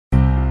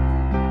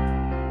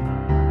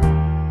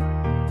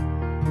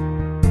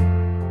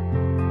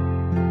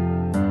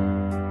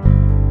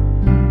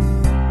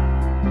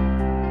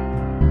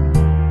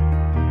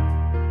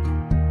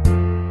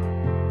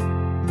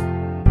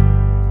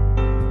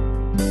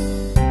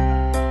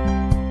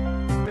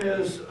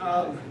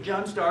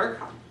Jon Stark.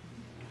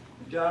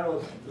 Jon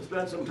will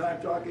spend some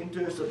time talking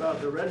to us about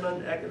the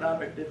Redmond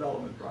Economic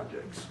Development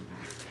projects.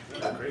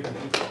 Great.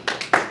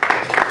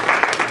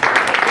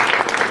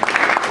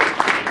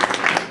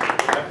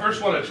 I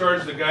first want to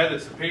charge the guy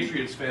that's the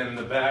Patriots fan in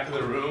the back of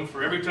the room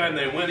for every time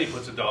they win, he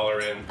puts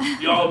 $1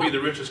 in. Y'all will be the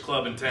richest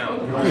club in town.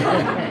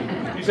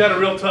 He's had a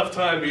real tough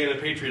time being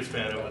a Patriots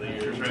fan over the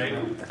years, right?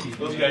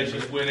 Those guys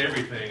just win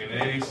everything,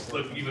 and he's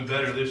looking even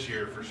better this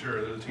year for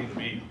sure. They're the team to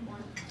beat.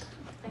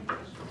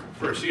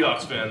 For a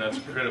Seahawks fan, that's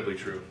incredibly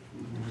true.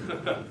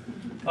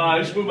 I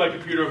just moved my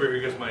computer over here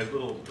because my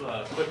little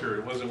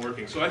clicker wasn't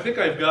working. So I think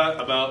I've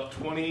got about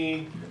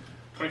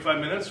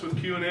 25 minutes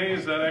with Q&A.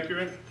 Is that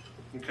accurate?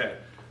 Okay.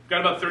 Got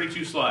about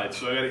 32 slides,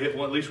 so I got to hit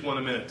at least one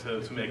a minute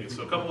to make it.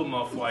 So a couple of them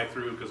I'll fly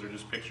through because they're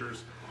just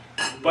pictures.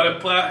 But I'm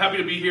happy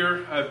to be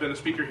here. I've been a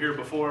speaker here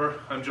before.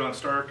 I'm Jon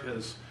Stark,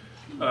 as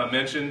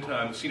mentioned.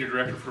 I'm the Senior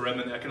Director for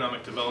Redmond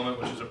Economic Development,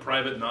 which is a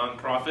private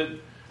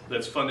nonprofit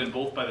that's funded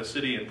both by the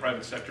city and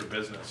private sector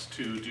business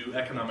to do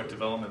economic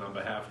development on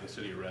behalf of the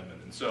city of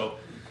Redmond. And so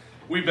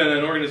we've been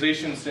an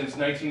organization since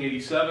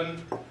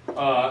 1987,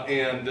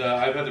 and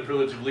I've had the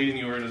privilege of leading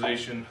the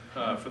organization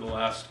for the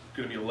last,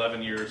 going to be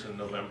 11 years in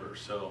November,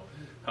 so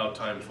how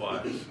time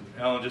flies.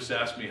 Alan just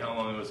asked me how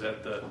long I was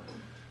at the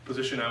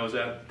position I was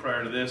at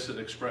prior to this at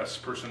Express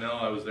Personnel.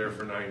 I was there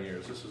for 9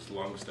 years. This is the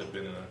longest I've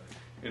been in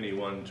any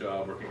one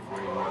job working for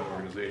any one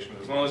organization.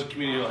 As long as the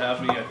community will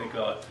have me, I think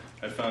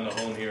I found a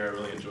home here. I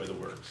really enjoy the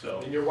work.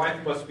 So. And your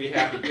wife must be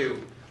happy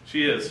too.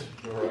 She is.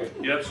 All right.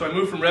 Yep, so I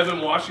moved from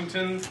Redmond,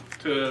 Washington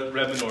to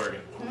Redmond,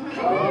 Oregon.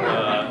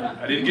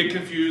 I didn't get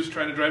confused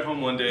trying to drive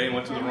home one day and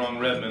went to the wrong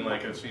Redmond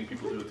like I've seen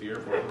people do at the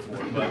airport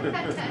before.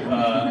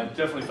 But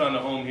definitely found a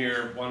home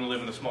here, wanted to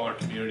live in a smaller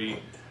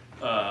community.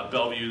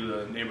 Bellevue,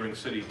 the neighboring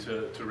city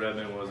to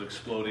Redmond, was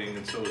exploding,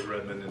 and so was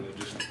Redmond, and it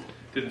just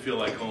didn't feel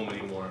like home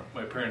anymore.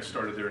 My parents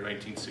started there in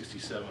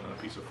 1967 on a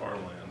piece of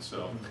farmland,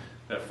 so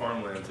that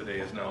farmland today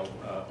is now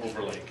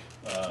Overlake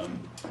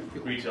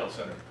Retail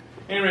Center.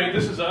 Anyway,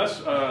 this is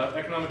us,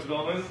 economic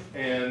development,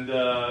 and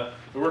the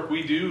work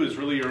we do is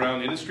really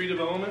around industry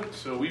development.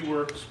 So we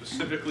work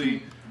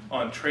specifically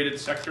on traded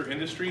sector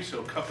industry,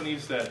 so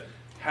companies that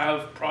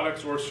have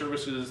products or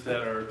services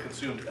that are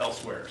consumed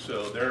elsewhere.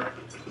 So their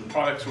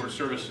products or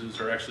services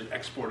are actually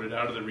exported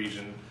out of the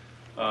region,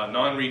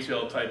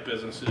 non-retail type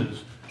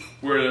businesses,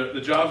 where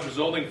the jobs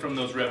resulting from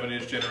those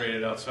revenues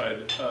generated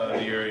outside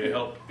the area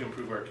help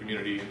improve our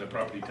community, and the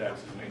property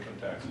taxes and income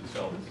taxes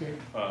help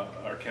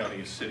our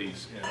counties,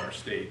 cities, and our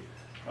state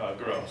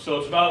grow. So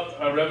it's about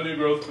revenue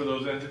growth for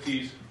those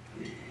entities.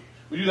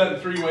 We do that in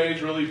 3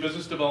 ways, really: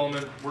 business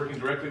development, working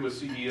directly with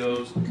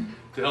CEOs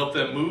to help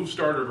them move,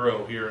 start, or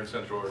grow here in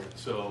Central Oregon.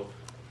 So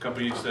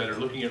companies that are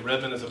looking at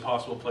Redmond as a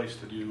possible place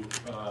to do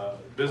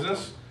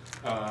business,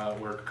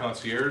 we're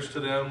concierge to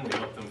them. We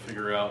help them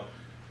figure out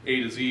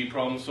A to Z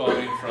problem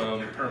solving,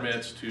 from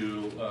permits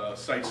to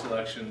site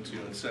selection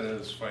to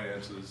incentives,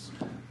 finances,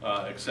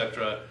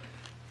 etc.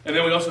 And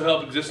then we also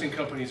help existing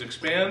companies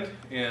expand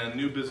and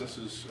new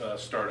businesses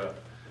start up.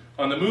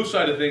 On the move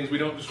side of things, we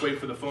don't just wait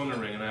for the phone to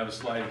ring, and I have a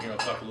slide here. I'll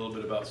talk a little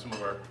bit about some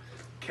of our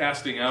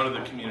casting out of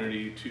the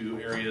community to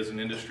areas and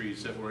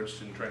industries that we're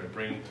interested in trying to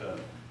bring to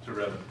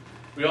Redmond.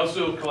 We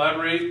also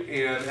collaborate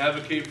and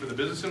advocate for the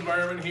business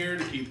environment here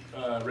to keep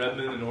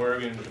Redmond and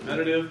Oregon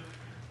competitive.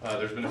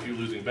 There's been a few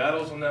losing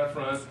battles on that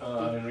front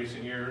in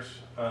recent years.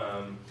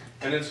 And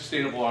then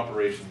sustainable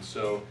operations.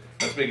 So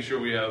that's making sure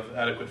we have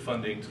adequate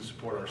funding to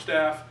support our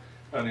staff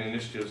and the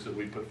initiatives that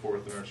we put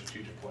forth in our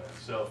strategic plan.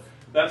 So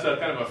that's a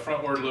kind of a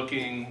frontward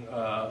looking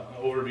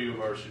overview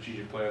of our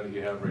strategic plan that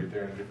you have right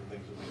there and different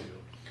things that we do.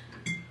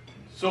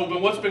 So,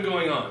 but what's been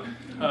going on?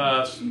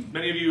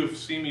 Many of you have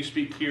seen me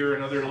speak here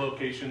in other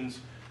locations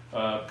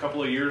a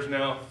couple of years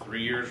now,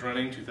 3 years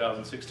running,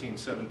 2016,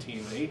 17,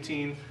 and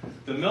 18.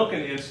 The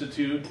Milken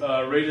Institute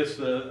rated us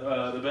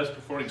the best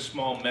performing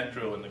small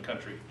metro in the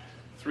country,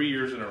 3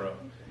 years in a row.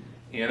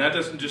 And that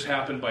doesn't just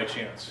happen by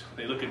chance.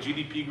 They look at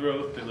GDP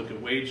growth, they look at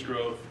wage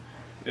growth,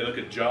 they look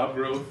at job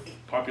growth,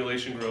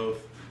 population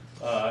growth,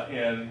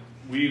 and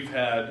we've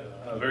had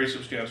a very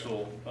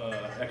substantial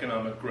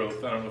economic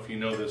growth. I don't know if you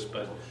know this,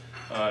 but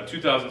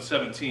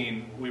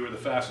 2017, we were the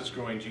fastest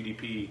growing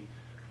GDP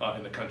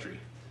in the country.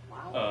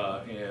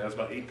 And that's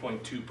about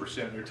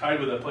 8.2%. We're tied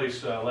with a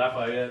place,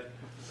 Lafayette,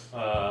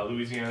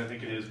 Louisiana, I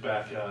think it is,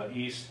 back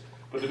east.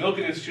 But the Milken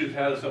Institute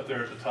has us up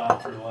there at the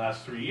top for the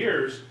last 3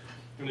 years.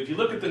 And if you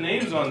look at the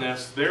names on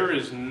this, there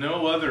is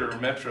no other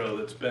metro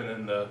that's been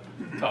in the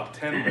top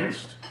 10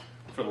 list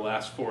for the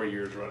last 4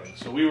 years running.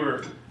 So we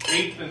were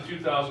 8th in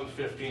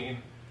 2015,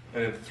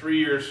 and in 3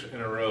 years in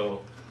a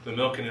row, the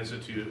Milken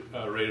Institute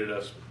rated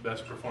us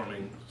best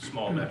performing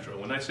small metro.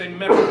 When I say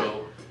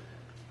metro,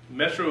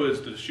 metro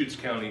is the Deschutes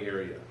County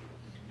area.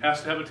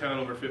 Has to have a town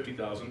over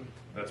 50,000,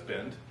 that's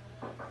Bend,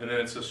 and then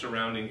it's the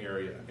surrounding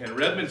area. And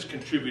Redmond's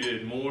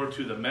contributed more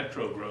to the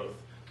metro growth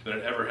than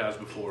it ever has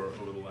before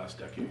over the last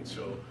decade.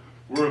 So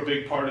we're a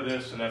big part of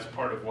this, and that's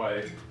part of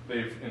why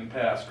they've in the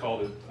past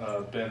called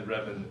it Bend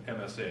Redmond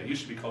MSA. It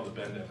used to be called the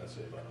Bend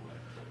MSA, by the way.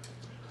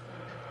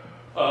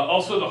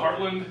 Also the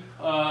Heartland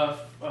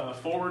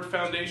Forward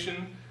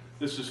Foundation.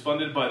 This is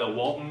funded by the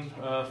Walton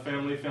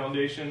Family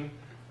Foundation.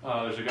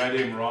 There's a guy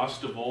named Ross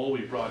DeVol.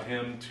 We brought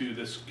him to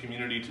this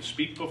community to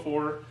speak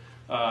before.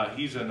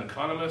 He's an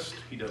economist.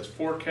 He does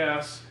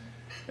forecasts.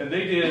 And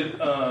they did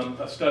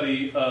a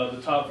study of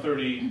the top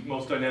 30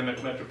 most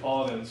dynamic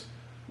metropolitans,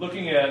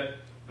 looking at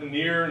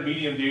near and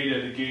medium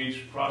data to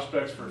gauge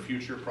prospects for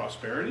future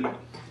prosperity.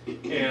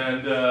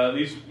 And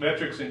these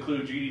metrics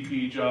include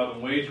GDP, job,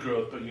 and wage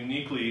growth, but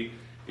uniquely,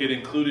 it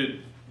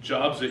included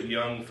jobs at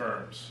young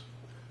firms,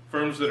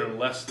 firms that are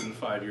less than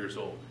 5 years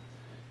old.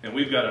 And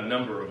we've got a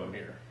number of them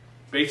here.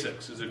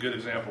 Basics is a good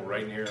example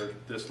right near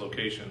this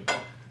location.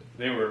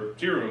 They were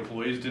 0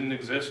 employees, didn't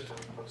exist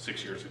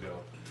 6 years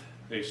ago.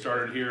 They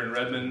started here in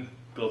Redmond,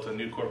 built a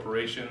new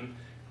corporation,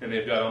 and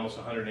they've got almost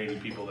 180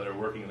 people that are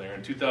working there.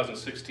 In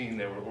 2016,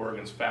 they were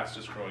Oregon's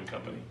fastest growing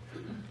company.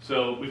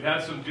 So we've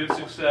had some good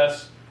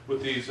success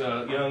with these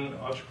young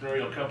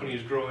entrepreneurial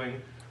companies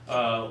growing.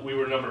 We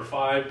were number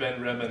 5,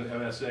 Bend, Redmond,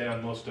 MSA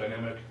on most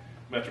dynamic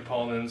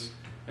metropolitans,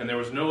 and there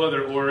was no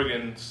other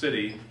Oregon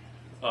city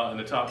in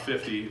the top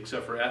 50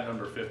 except for at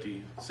number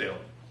 50,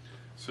 Salem.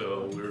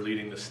 So we were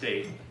leading the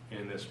state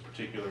in this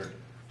particular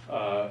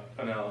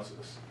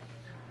analysis.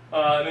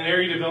 And then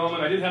area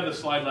development, I did have the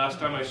slide last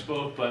time I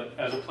spoke, but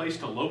as a place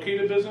to locate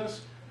a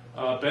business,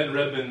 Bend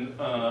Redmond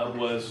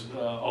was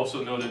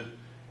also noted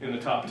in the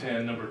top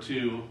 10, number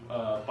 2,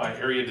 by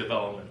Area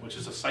Development, which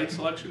is a site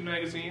selection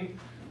magazine.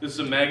 This is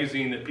a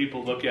magazine that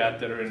people look at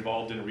that are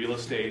involved in real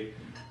estate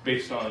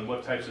based on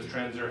what types of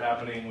trends are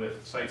happening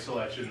with site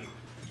selection.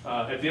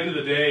 At the end of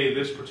the day,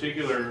 this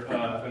particular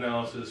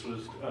analysis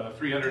was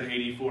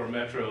 384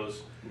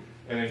 metros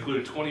and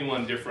included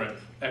 21 different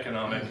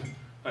economic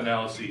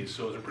analyses,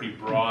 so it was a pretty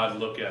broad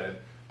look at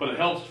it. But it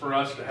helps for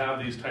us to have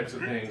these types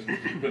of things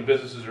when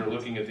businesses are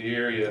looking at the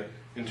area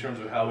in terms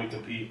of how we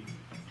compete.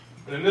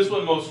 And then this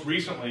one most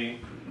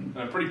recently, and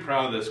I'm pretty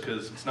proud of this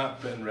because it's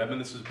not Bend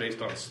Redmond, this is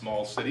based on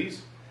small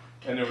cities.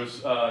 And there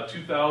was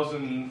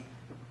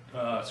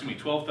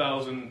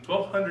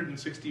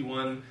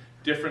 1,261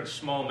 different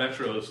small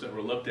metros that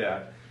were looked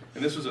at.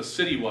 And this was a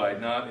citywide,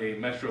 not a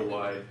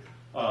metro-wide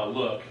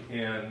look.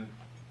 And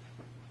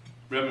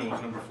Redmond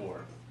was number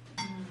 4.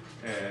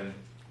 And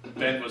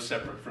Bend was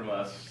separate from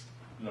us,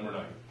 number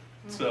 9.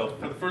 So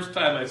for the first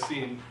time I've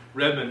seen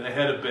Redmond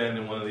ahead of Bend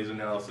in one of these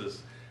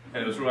analyses,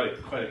 and it was really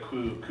quite a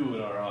coup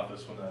in our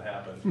office when that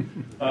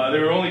happened.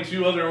 There were only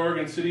 2 other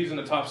Oregon cities in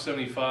the top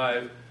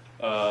 75.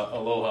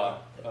 Aloha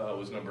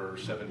was number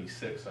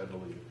 76, I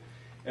believe.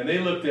 And they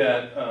looked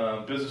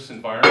at business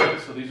environment,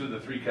 so these are the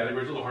 3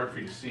 categories, a little hard for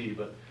you to see,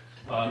 but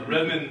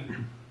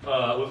Redmond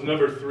was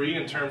number 3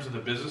 in terms of the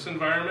business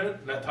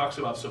environment. That talks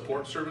about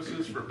support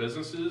services for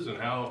businesses and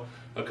how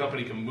a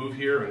company can move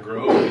here and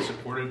grow and be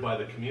supported by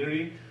the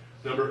community.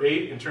 Number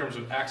 8 in terms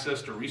of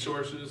access to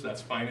resources,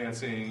 that's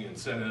financing,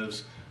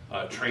 incentives,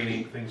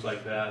 training, things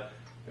like that.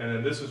 And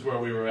then this is where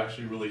we were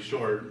actually really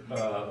short,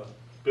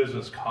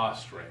 business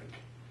cost rank.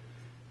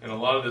 And a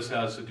lot of this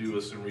has to do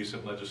with some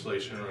recent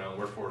legislation around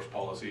workforce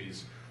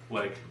policies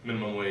like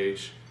minimum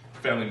wage,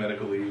 family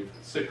medical leave,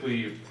 sick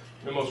leave,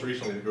 and most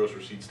recently the gross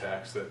receipts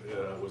tax that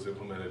was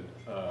implemented,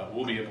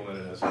 will be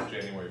implemented as of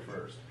January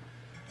 1st.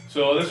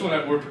 So this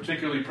one we're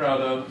particularly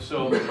proud of.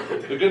 So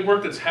the good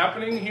work that's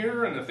happening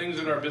here and the things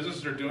that our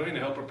businesses are doing to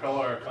help propel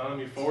our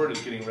economy forward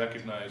is getting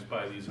recognized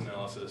by these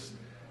analysis.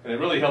 And it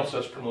really helps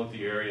us promote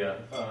the area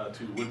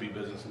to would-be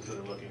businesses that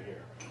are looking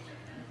here.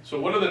 So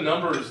what are the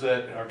numbers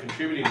that are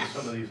contributing to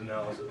some of these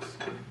analyses?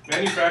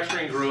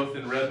 Manufacturing growth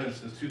in Redmond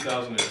since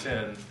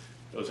 2010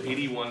 was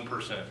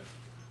 81%.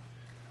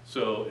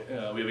 So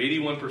we have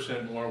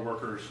 81% more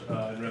workers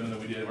in Redmond than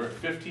we did. We're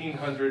at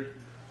 1,500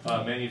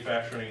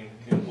 manufacturing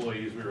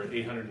employees. We were at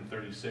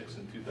 836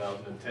 in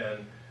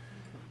 2010.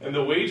 And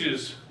the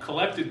wages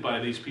collected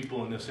by these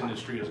people in this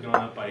industry has gone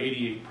up by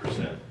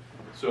 88%.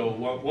 So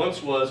what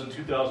once was in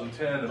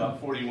 2010 about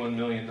 $41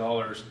 million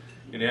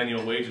in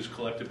annual wages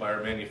collected by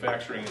our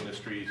manufacturing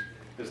industries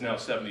is now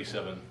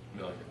 $77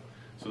 million.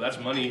 So that's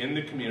money in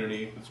the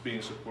community that's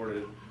being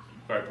supported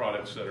by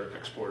products that are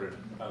exported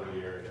out of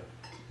the area.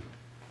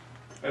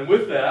 And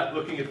with that,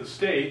 looking at the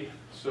state,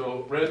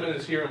 so Redmond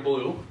is here in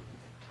blue,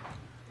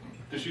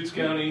 Deschutes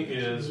County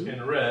is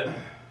in red,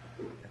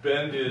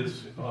 Bend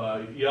is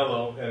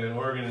yellow, and in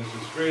Oregon is the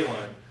gray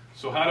line.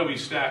 So how do we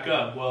stack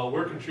up? Well,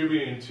 we're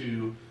contributing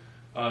to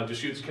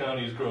Deschutes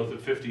County's growth of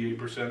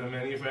 58% of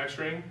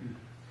manufacturing.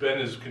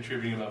 Bend is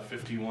contributing about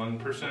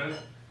 51%.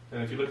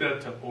 And if you look at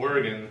it to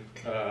Oregon,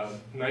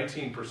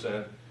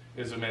 19%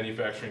 is the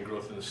manufacturing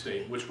growth in the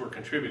state, which we're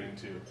contributing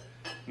to.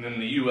 And then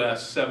the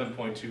U.S.,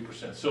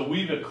 7.2%. So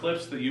we've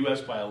eclipsed the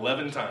U.S. by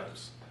 11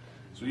 times.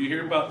 So you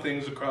hear about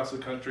things across the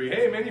country,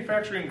 hey,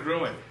 manufacturing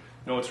growing.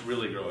 No, it's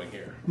really growing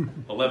here,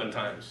 11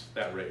 times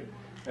that rate.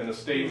 And the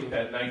state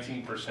at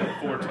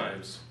 19%, 4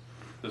 times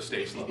the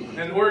state's level.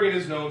 And Oregon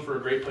is known for a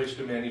great place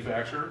to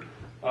manufacture,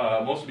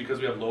 mostly because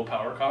we have low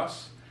power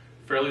costs,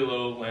 fairly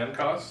low land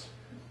costs,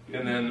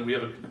 and then we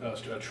have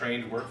a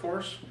trained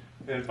workforce.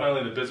 And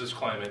finally, the business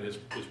climate is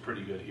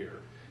pretty good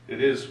here.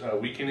 it is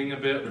weakening a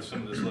bit with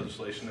some of this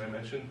legislation I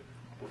mentioned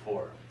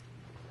before.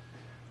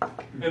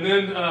 And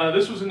then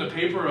this was in the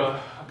paper a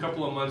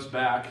couple of months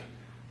back.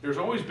 There's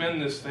always been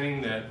this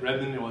thing that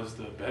Redmond was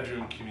the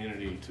bedroom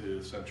community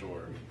to Central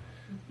Oregon.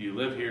 You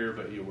live here,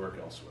 but you work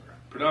elsewhere.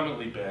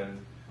 Predominantly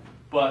Bend,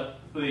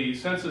 but the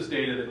census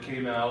data that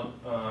came out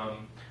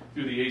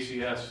through the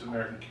ACS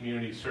American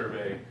Community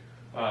Survey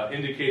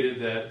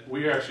indicated that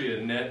we are actually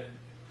a net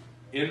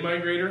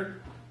in-migrator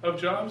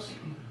of jobs.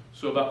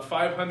 So about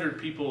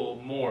 500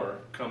 people more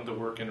come to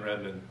work in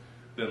Redmond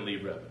than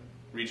leave Redmond,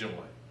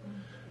 region-wide.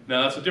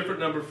 Now that's a different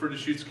number for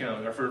Deschutes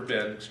County, or for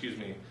Bend, excuse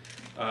me.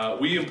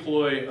 We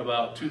employ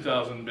about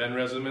 2,000 Bend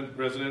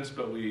residents,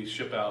 but we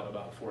ship out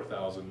about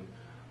 4,000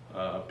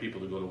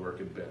 people to go to work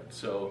in Bend.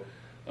 So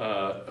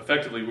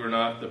effectively, we're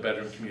not the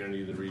bedroom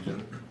community of the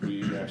region.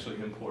 We actually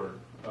import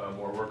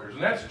more workers,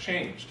 and that's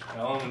changed.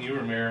 Alan, when you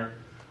were mayor,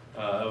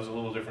 that was a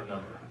little different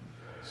number.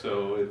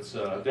 So it's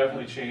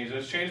definitely changed,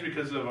 and it's changed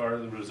because of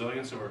the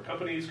resilience of our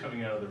companies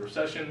coming out of the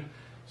recession,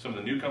 some of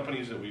the new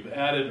companies that we've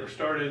added or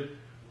started,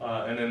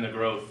 and then the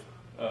growth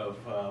of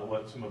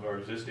what some of our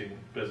existing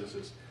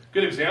businesses.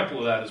 Good example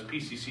of that is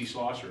PCC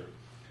Schlosser.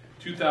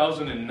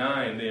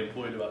 2009, they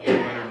employed about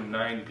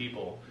 209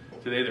 people.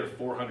 Today, they're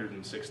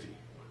 460.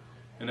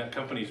 And that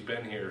company's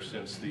been here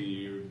since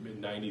the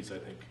mid-90s, I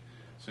think,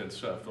 since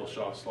Phil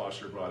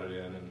Schlosser brought it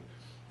in. And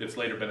it's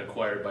later been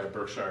acquired by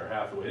Berkshire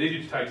Hathaway. They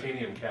do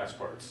titanium cast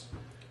parts.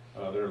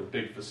 They're a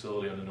big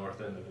facility on the north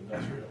end of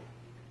industrial.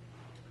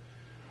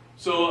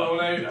 So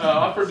when I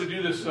offered to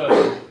do this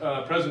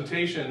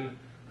presentation,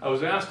 I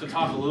was asked to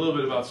talk a little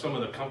bit about some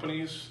of the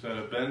companies that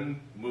have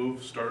been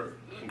moved, start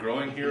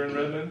growing here in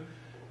Redmond.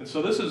 And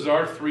so this is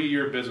our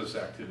 3-year business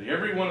activity.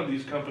 Every one of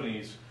these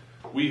companies,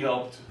 we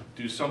helped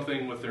do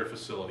something with their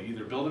facility,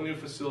 either build a new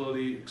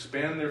facility,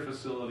 expand their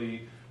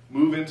facility,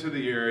 move into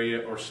the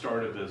area, or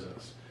start a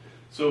business.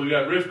 So we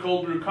got Riff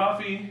Cold Brew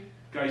Coffee,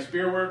 Geist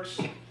Beer Works,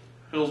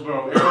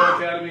 Hillsboro Aero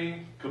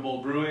Academy,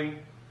 Cabot Brewing,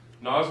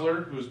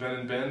 Nosler, who's been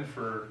in Bend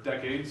for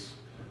decades,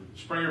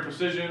 Springer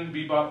Precision,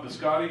 Bebop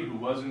Biscotti, who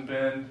was in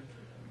Bend,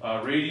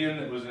 Radian,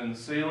 that was in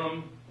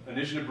Salem,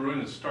 Initiative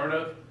Brewing, the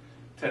startup,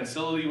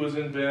 Tensility was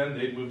in Bend.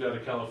 They moved out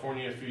of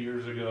California a few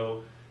years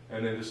ago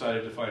and then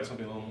decided to find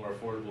something a little more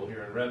affordable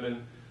here in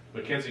Redmond.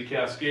 Mackenzie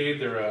Cascade,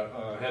 they're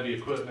a heavy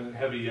equipment,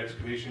 heavy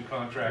excavation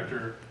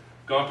contractor.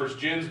 Gompers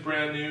Gin's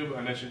brand new.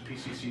 I mentioned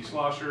PCC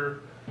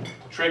Schlosser.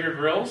 Traeger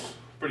Grills,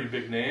 pretty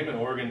big name, an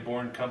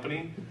Oregon-born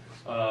company.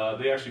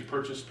 They actually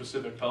purchased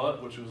Pacific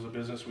Pellet, which was a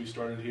business we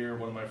started here,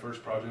 one of my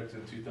first projects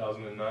in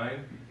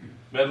 2009.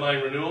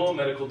 Medline Renewal,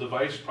 medical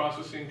device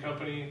processing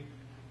company.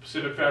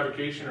 Pacific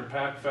Fabrication, or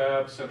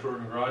PacFab, Central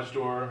Oregon Garage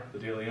Door, the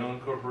De Leon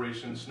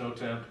Corporation, Snow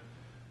Temp,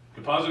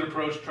 Composite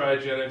Approach,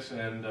 Triogenics,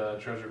 and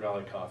Treasure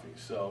Valley Coffee.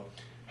 So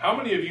how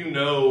many of you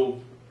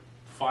know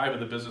 5 of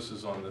the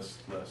businesses on this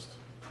list?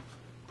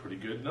 Pretty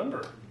good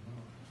number.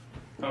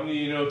 How many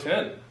of you know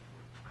 10?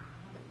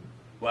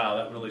 Wow,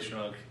 that really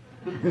shrunk.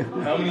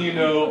 How many of you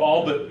know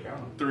all but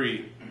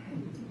 3?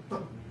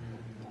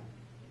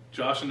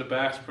 Josh in the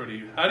back's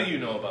pretty. How do you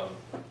know about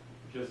them?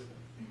 Just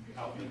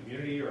out in the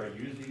community, or I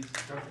use these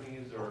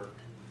companies, or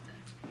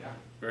yeah.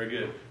 Very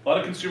good. A lot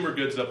of consumer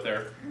goods up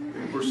there.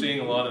 We're seeing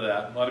a lot of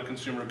that. A lot of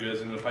consumer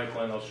goods in the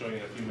pipeline I'll show you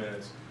in a few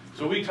minutes.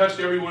 So we touched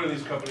every one of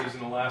these companies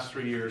in the last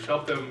 3 years,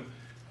 helped them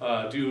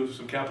do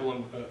some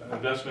capital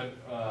investments,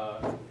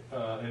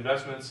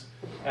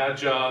 add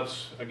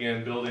jobs,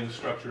 again, buildings,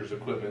 structures,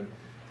 equipment.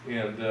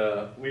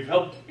 And we've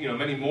helped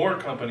many more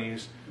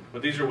companies,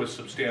 but these are with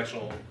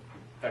substantial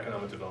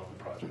economic development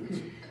projects.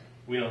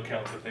 We don't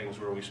count the things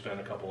where we spend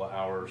a couple of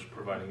hours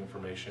providing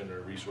information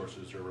or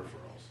resources or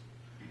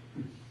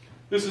referrals.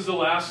 This is the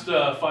last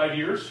 5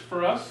 years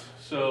for us.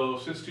 So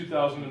since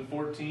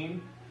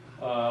 2014,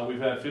 we've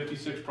had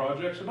 56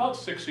 projects, about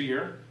 6 a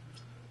year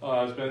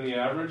has been the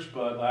average,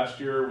 but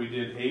last year we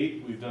did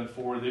 8. We've done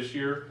 4 this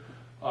year.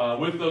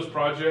 With those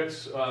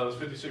projects, those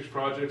 56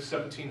 projects,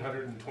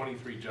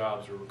 1,723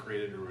 jobs were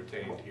created or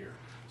retained here.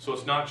 So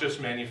it's not just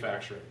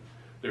manufacturing.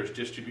 There's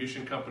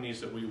distribution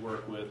companies that we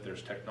work with.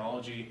 There's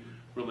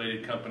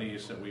technology-related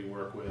companies that we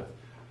work with.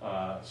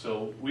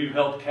 So we've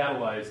helped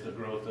catalyze the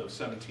growth of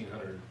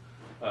 1,700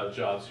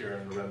 jobs here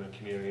in the Redmond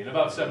community and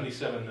about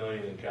 $77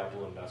 million in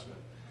capital investment.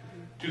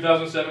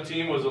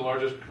 2017 was the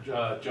largest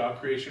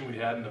job creation we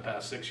had in the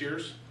past 6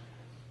 years.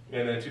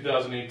 And then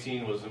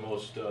 2018 was the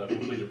most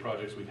completed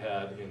projects we've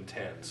had in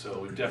 10. So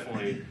we've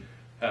definitely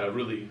had a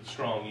really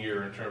strong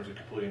year in terms of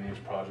completing these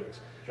projects.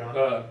 John,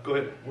 go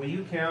ahead. will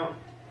you count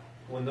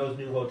when those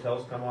new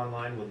hotels come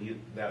online?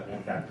 That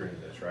won't factor into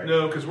this, right?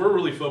 No, because we're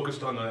really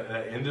focused on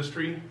that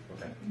industry.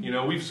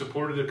 Okay. We've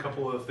supported a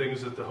couple of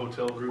things that the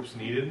hotel groups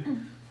needed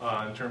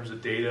in terms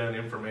of data and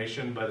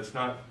information, but it's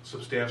not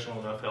substantial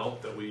enough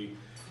help that we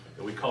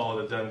call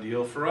it a done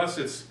deal. For us,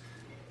 it's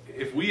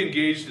if we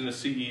engaged in a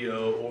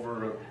CEO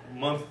over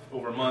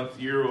month,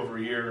 year over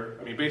year.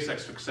 I mean,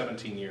 BaseX took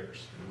 17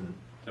 years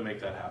to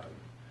make that happen.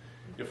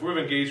 If we've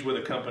engaged with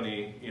a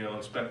company,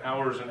 and spent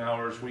hours and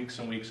hours, weeks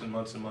and weeks and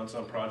months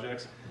on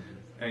projects,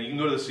 And you can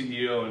go to the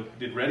CEO and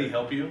did Ready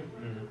help you?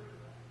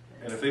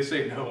 And if they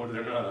say no,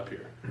 they're not up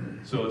here.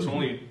 So it's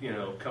only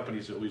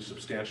companies that we've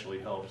substantially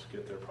helped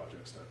get their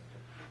projects done.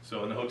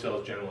 So in the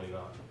hotels, generally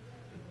not.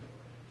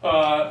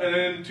 And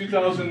then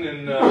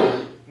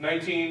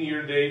 2019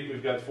 year to date,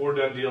 we've got 4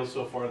 done deals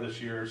so far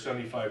this year,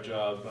 75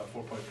 jobs, about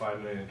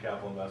 4.5 million in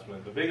capital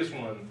investment. The biggest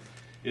one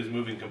is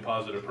moving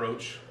Composite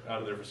Approach out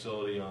of their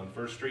facility on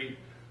First Street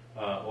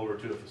over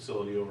to a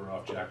facility over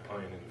off Jack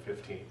Pine in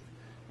 15th.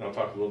 And I'll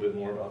talk a little bit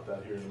more about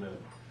that here in a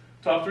minute.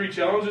 Top 3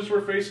 challenges we're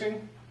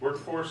facing: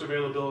 workforce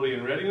availability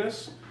and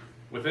readiness.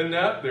 Within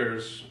that,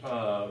 there's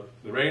the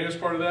readiness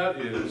part of that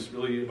is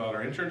really about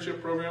our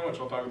internship program, which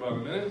I'll talk about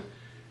in a minute.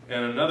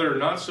 And another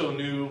not so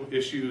new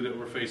issue that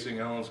we're facing,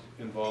 Alan's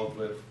involved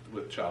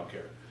with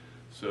childcare.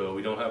 So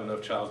we don't have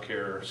enough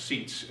childcare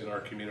seats in our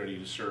community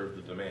to serve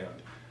the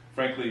demand.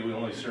 Frankly, we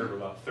only serve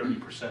about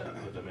 30%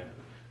 of the demand.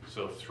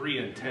 So 3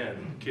 in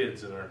 10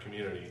 kids in our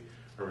community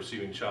are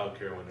receiving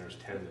childcare when there's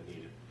 10 that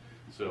need it.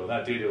 So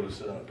that data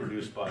was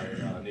produced by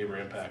Neighbor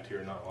Impact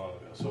here not long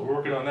ago. So we're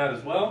working on that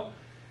as well.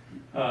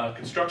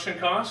 Construction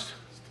cost,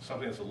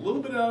 something that's a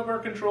little bit out of our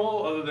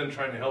control, other than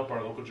trying to help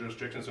our local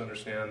jurisdictions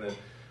understand that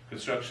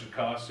construction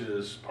cost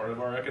is part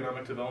of our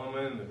economic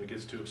development, and if it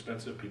gets too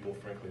expensive, people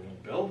frankly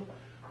won't build.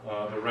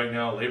 But right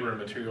now, labor and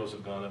materials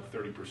have gone up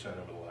 30%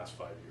 over the last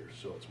 5 years,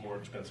 so it's more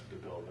expensive to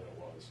build than it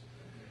was.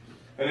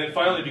 And then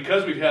finally,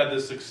 because we've had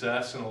this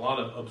success and a lot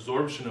of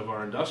absorption of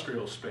our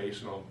industrial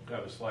space, and I'll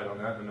have a slide on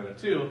that in a minute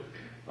too,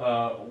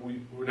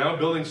 we're now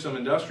building some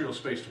industrial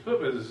space to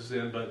put businesses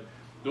in, but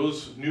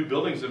those new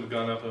buildings that have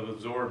gone up have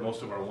absorbed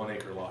most of our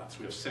 1-acre lots.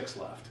 We have 6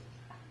 left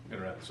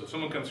in Redmond. So if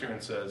someone comes here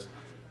and says,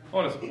 I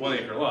want a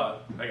 1-acre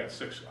lot, I got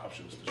 6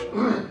 options to show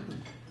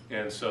them.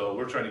 And so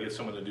we're trying to get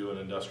someone to do an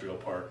industrial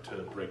park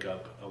to break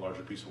up a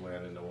larger piece of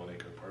land into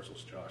 1-acre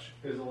parcels, Josh.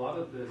 Is a lot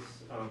of this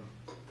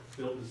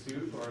build to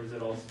suit, or is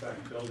it all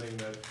spec building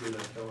that's through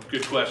that building?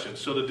 Good question.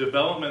 So the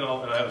development,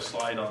 and I have a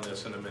slide on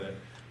this in a minute,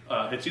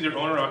 it's either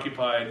owner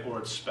occupied or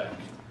it's spec.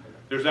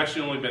 There's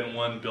actually only been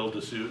 1 build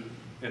to suit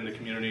in the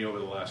community over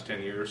the last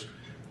 10 years.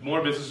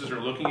 More businesses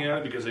are looking at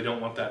it because they don't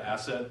want that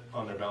asset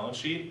on their balance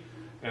sheet.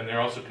 And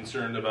they're also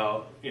concerned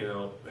about,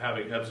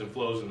 having ebbs and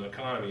flows in the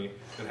economy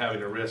and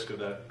having a risk of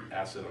that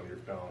asset on your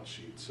balance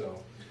sheet.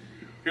 So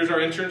here's our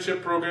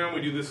internship program.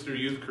 We do this through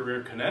Youth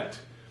Career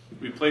Connect.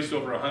 We placed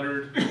over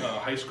 100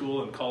 high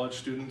school and college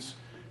students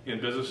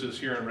in businesses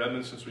here in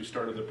Redmond since we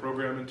started the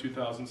program in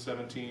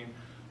 2017.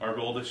 Our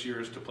goal this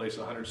year is to place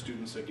 100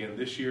 students again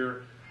this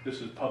year. This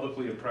is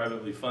publicly and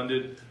privately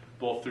funded,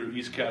 both through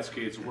East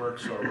Cascades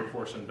Works, our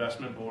Workforce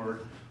Investment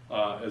Board,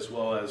 as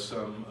well as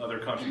some other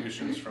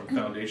contributions from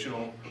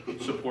foundational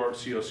support.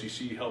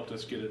 COCC helped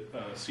us get it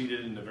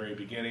seeded in the very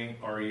beginning.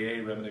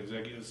 REA, Redmond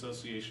Executive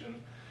Association,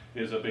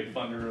 is a big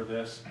funder of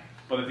this.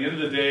 But at the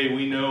end of the day,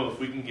 we know if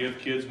we can give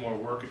kids more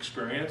work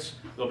experience,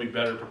 they'll be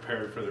better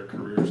prepared for their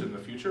careers in the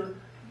future.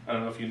 I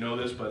don't know if you know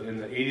this, but in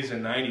the 80s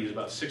and 90s,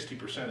 about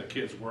 60% of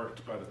kids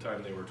worked by the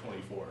time they were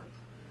 24.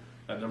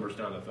 That number's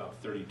down to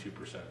about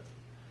 32%.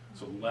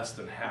 So less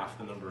than half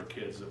the number of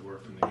kids that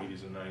worked in the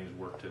 80s and 90s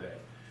work today.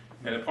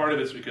 And a part of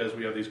it's because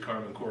we have these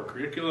Common Core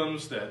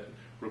curriculums that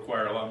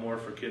require a lot more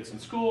for kids in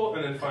school,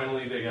 and then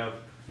finally they have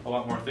a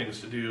lot more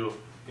things to do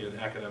in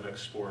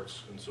academics,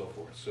 sports, and so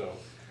forth. So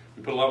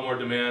we put a lot more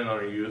demand on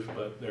our youth,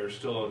 but there's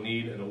still a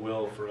need and a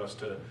will for us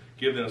to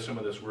give them some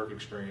of this work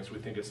experience. We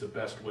think it's the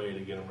best way to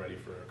get them ready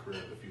for a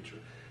career in the future,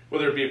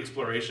 whether it be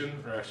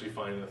exploration or actually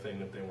finding the thing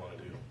that they want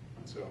to do.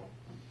 So,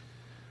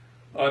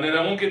 and then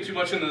I won't get too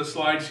much into the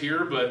slides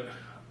here, but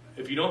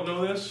if you don't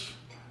know this,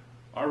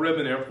 our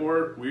Redmond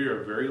Airport, we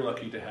are very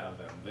lucky to have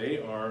them.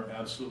 They are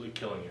absolutely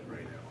killing it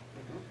right now.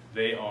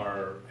 They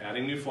are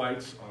adding new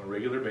flights on a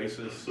regular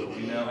basis, so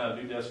we now have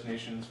new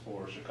destinations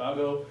for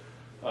Chicago,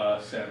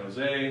 San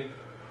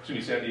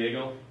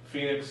Diego,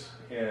 Phoenix,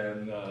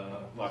 and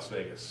Las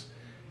Vegas.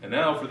 And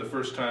now, for the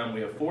first time,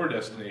 we have 4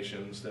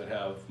 destinations that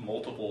have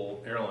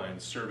multiple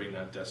airlines serving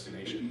that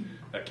destination.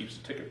 That keeps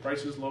the ticket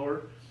prices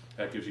lower.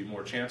 That gives you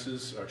more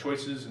chances or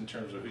choices in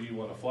terms of who you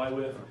want to fly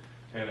with.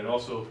 And it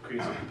also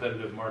creates a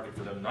competitive market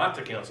for them not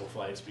to cancel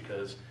flights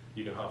because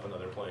you can hop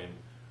another plane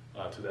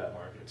to that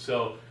market.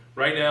 So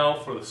right now,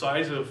 for the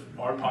size of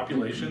our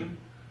population,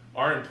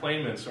 our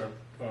enplanements are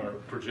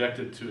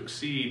projected to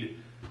exceed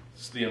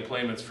the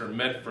enplanements for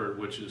Medford,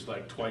 which is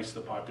like twice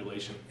the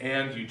population,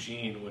 and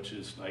Eugene, which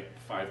is like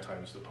 5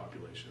 times the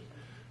population.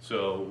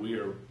 So we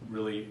are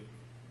really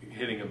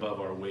hitting above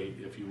our weight,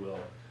 if you will,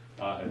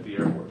 at the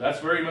airport. That's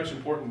very much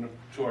important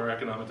to our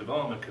economic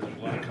development because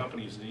there's a lot of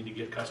companies that need to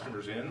get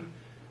customers in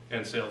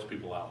and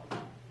salespeople out.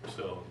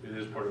 So it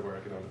is part of our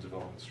economic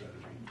development strategy.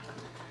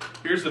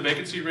 Here's the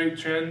vacancy rate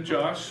trend,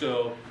 Josh.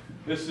 So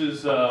this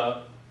is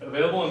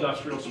available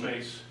industrial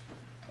space.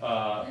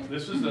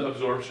 This is the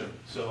absorption.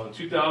 So in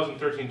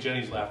 2013,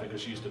 Jenny's laughing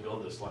because she used to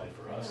build this slide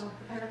for us.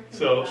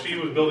 So she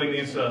was building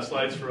these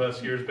slides for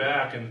us years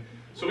back, and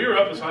so we were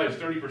up as high as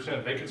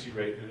 30% vacancy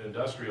rate in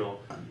industrial.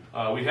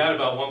 We had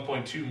about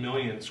 1.2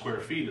 million square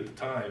feet at the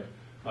time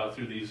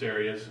through these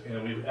areas,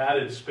 and we've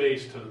added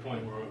space to the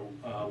point where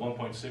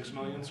 1.6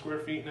 million square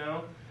feet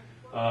now.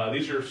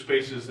 These are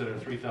spaces that are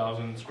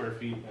 3,000 square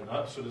feet and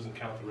up, so it doesn't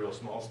count the real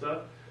small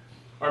stuff.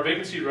 Our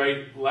vacancy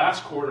rate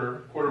last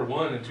quarter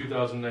one in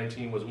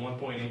 2019 was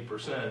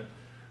 1.8%,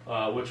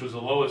 which was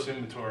the lowest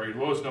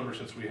number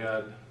since we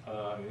had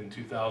in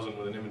 2000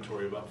 with an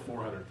inventory of about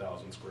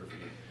 400,000 square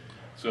feet.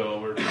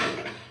 So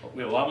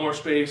we have a lot more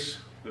space,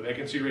 the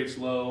vacancy rate's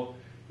low.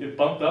 It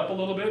bumped up a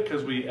little bit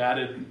because we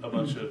added a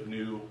bunch of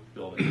new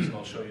buildings, and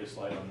I'll show you a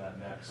slide on that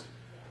next.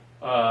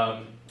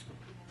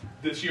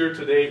 This year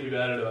to date, we've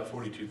added about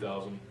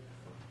 42,000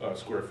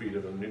 square feet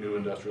of a new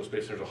industrial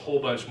space. There's a whole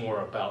bunch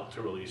more about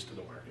to release to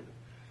the market.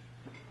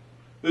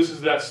 This is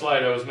that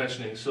slide I was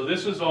mentioning. So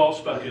this is all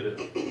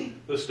speculative.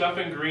 The stuff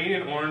in green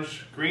and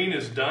orange, green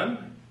is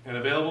done and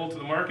available to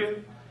the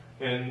market,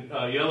 and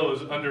yellow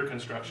is under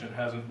construction,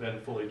 hasn't been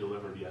fully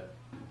delivered yet.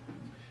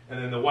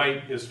 And then the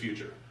white is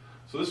future.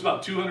 So this is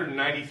about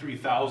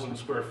 293,000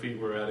 square feet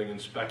we're adding in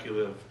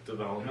speculative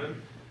development.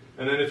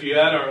 And then if you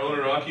add our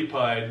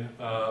owner-occupied,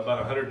 about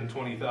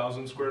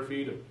 120,000 square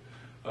feet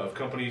of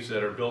companies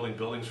that are building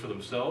buildings for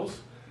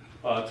themselves,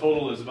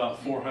 total is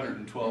about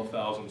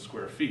 412,000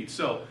 square feet.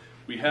 So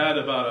we had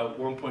about a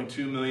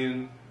 1.2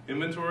 million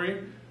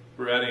inventory.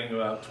 We're adding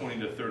about 20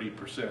 to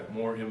 30%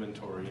 more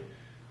inventory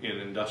in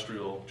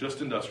industrial,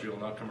 just industrial,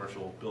 not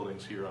commercial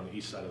buildings here on the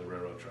east side of the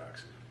railroad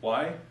tracks.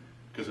 Why?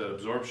 Because that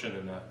absorption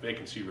and that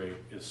vacancy rate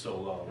is so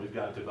low. We've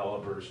got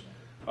developers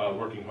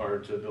working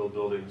hard to build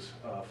buildings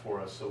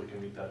for us so we can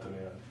meet that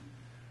demand.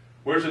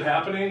 Where's it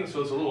happening?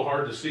 So it's a little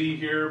hard to see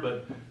here,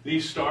 but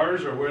these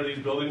stars are where these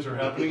buildings are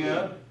happening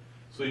at.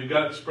 So you've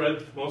got it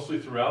spread mostly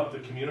throughout the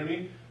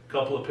community. A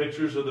couple of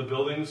pictures of the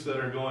buildings that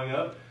are going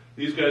up.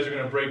 These guys are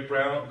going to break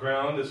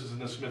ground. This is in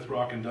the Smith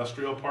Rock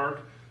Industrial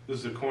Park. This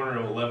is the corner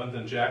of 11th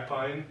and Jack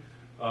Pine.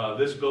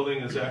 This building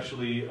is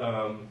actually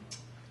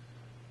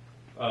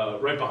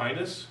right behind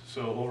us,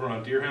 so over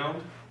on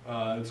Deerhound.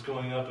 It's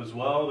going up as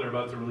well. They're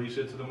about to release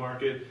it to the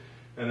market.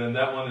 And then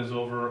that one is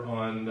over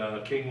on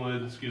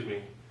 7th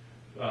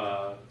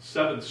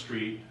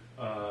Street,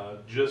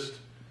 just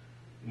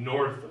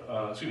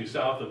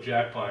south of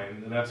Jack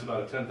Pine, and that's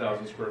about a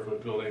 10,000 square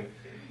foot building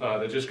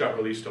that just got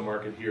released to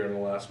market here in the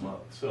last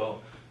month.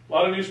 So a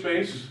lot of new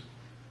space.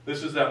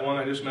 This is that one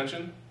I just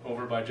mentioned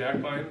over by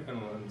Jack Pine and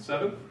on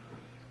 7th.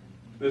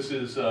 This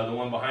is the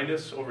one behind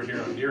us over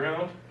here on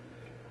Deerhound.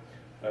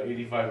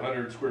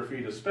 8,500 square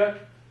feet of spec.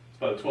 It's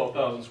about a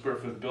 12,000 square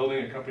foot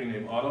building, a company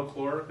named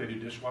Autochlor. They do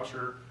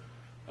dishwasher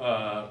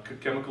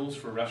chemicals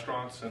for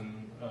restaurants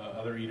and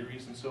other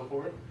eateries and so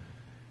forth.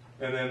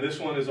 And then this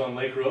one is on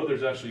Lake Road.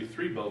 There's actually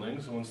 3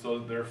 buildings. Once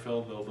they're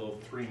filled, they'll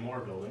build 3 more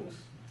buildings.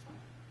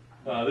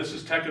 This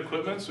is Tech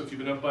Equipment. So if you've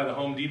been up by the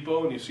Home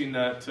Depot and you've seen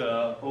that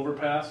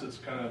overpass, it's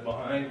kind of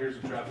behind. Here's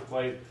a traffic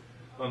light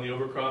on the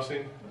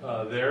overcrossing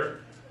there.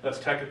 That's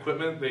Tech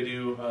Equipment. They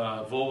do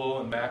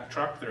Volvo and Mack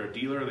truck. They're a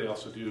dealer. They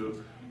also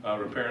do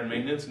repair and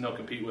maintenance, and they'll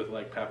compete with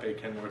like Pape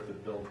Kenworth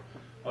that built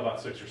about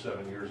 6 or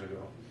 7 years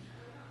ago.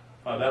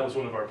 That was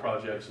one of our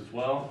projects as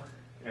well.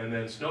 And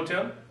then Snow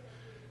Temp.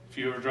 If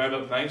you ever drive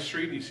up 9th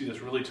Street, you see this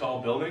really tall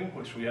building,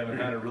 which we haven't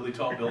had a really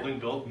tall building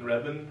built in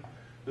Redmond.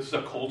 This is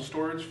a cold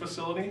storage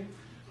facility.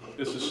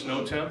 This is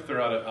Snow Temp.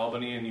 They're out of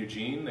Albany and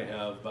Eugene. They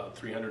have about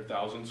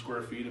 300,000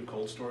 square feet of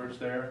cold storage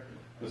there.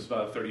 This is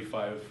about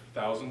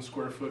 35,000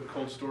 square foot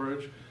cold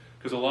storage.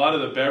 Because a lot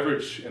of the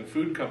beverage and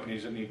food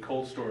companies that need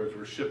cold storage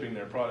were shipping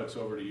their products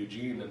over to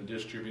Eugene and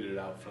distributed it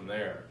out from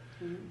there.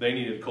 They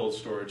needed cold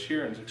storage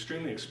here, and it's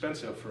extremely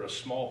expensive for a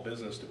small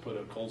business to put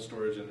a cold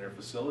storage in their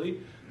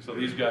facility. So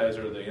these guys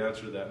are the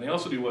answer to that. And they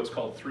also do what's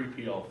called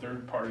 3PL,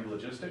 third-party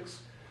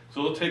logistics.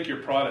 So they'll take your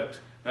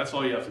product, that's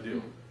all you have to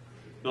do.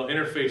 They'll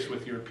interface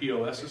with your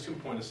POS system,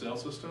 point of sale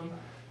system,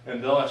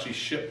 and they'll actually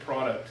ship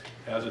product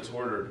as it's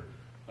ordered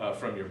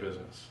from your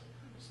business.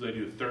 So they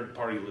do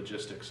third-party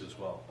logistics as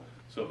well.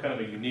 So kind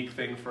of a unique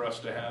thing for us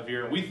to have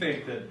here. We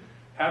think that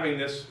having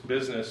this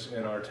business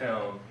in our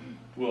town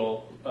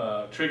will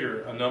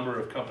trigger a number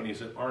of companies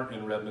that aren't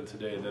in Redmond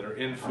today that are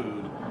in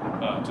food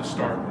to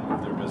start and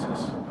move their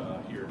business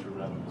here to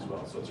Redmond as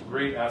well. So it's a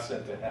great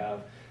asset to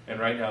have, and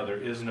right now there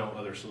is no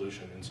other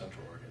solution in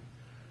Central Oregon.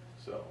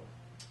 So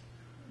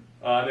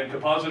then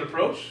Composite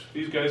Approach.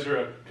 These guys are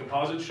a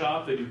composite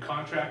shop. They do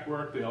contract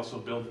work. They also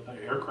build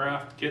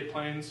aircraft kit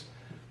planes.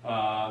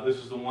 This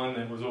is the one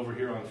that was over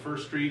here on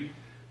 1st Street.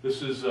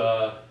 This is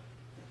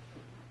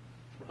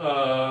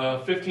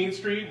 15th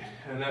Street,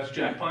 and that's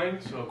Jack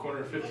Pine, so corner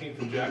of 15th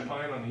and Jack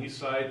Pine on the east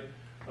side,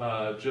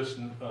 just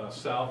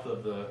south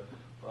of the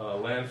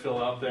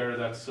landfill out there.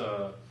 That's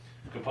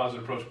Composite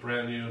Approach,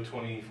 brand new,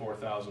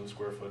 24,000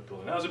 square foot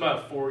building. That was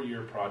about a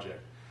 4-year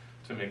project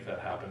to make that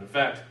happen. In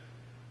fact,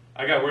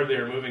 I got word they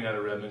were moving out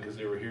of Redmond because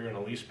they were here in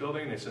a lease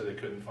building. They said they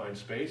couldn't find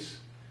space,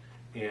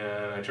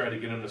 and I tried to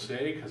get them to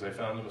stay because I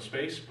found them a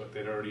space, but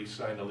they'd already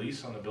signed a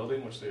lease on the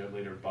building, which they had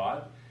later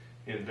bought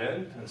in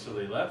Bend, and so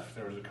they left.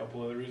 There was a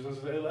couple other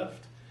reasons they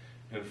left,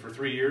 and for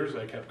 3 years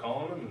I kept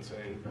calling them and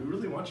saying, we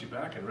really want you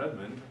back in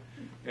Redmond.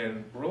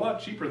 and were a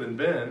lot cheaper than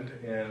Bend.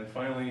 And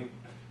finally,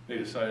 they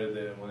decided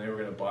that when they were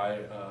going to buy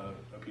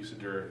a piece of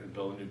dirt and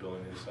build a new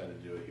building, they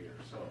decided to do it here.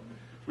 So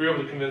we were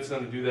able to convince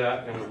them to do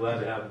that, and we're glad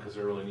to have them because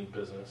they're a really neat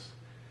business.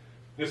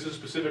 This is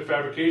Specific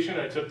Fabrication.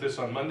 I took this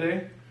on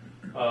Monday.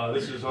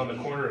 This is on the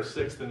corner of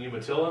 6th and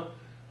Umatilla.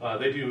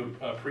 They do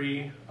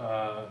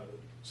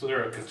so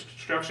they're a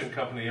construction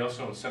company. They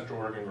also own Central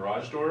Oregon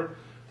Garage Door.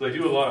 They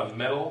do a lot of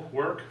metal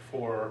work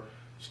for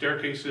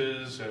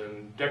staircases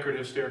and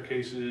decorative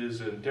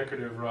staircases and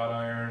decorative wrought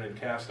iron and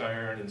cast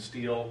iron and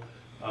steel.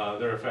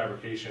 They're a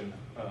fabrication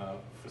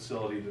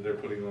facility that they're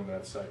putting on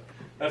that site.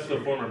 That's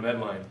the former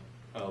Medline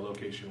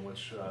location,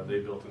 which they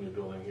built a new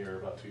building here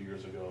about 2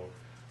 years ago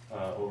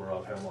over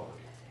off Hemlock.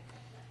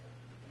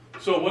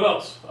 So what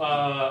else?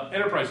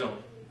 Enterprise zone.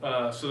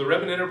 So the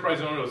Redmond Enterprise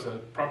Zone was a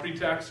property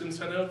tax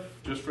incentive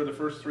just for the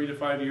first 3 to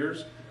 5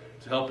 years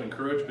to help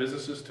encourage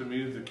businesses to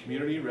move the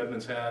community.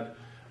 Redmond's had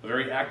a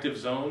very active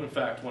zone. In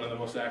fact, one of the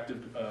most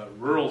active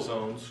rural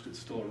zones. It's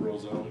still a rural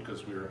zone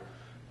because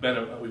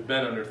we've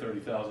been under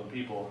 30,000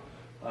 people.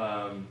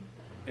 And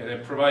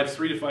it provides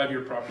 3 to 5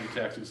 year property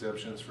tax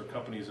exemptions for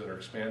companies that are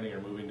expanding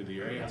or moving to the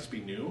area. It has to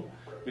be new.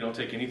 We don't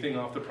take anything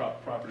off the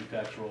property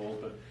tax rolls,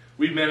 but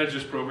we've managed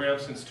this program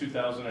since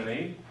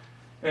 2008.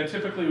 And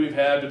typically we've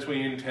had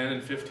between 10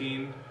 and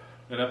 15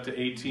 and up to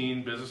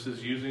 18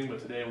 businesses using,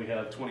 but today we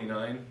have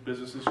 29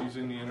 businesses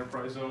using the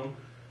enterprise zone.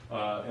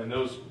 And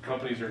those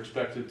companies are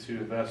expected to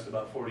invest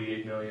about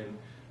 $48 million,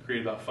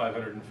 create about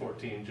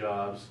 514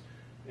 jobs,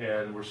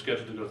 and we're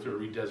scheduled to go through a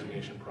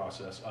redesignation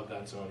process of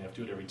that zone. You have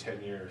to do it every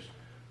 10 years.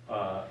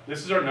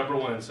 This is our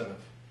 #1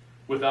 incentive.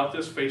 Without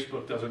this,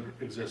 Facebook doesn't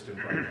exist in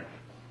Colorado.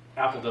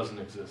 Apple doesn't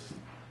exist.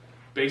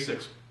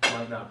 Basics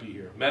might not be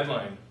here.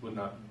 Medline would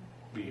not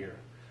be here.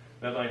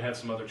 Medline had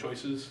some other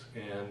choices,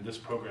 and this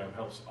program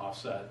helps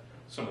offset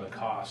some of the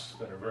costs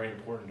that are very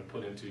important to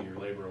put into your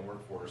labor and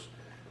workforce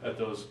at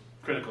those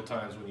critical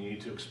times when you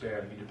need to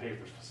expand, you need to pay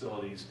for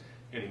facilities,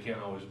 and you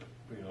can't always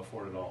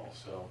afford it all.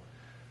 So,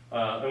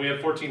 and we had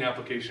 14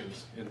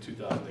 applications in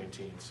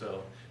 2018.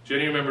 So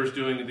Jenny remembers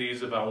doing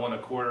these about 1 a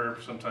quarter,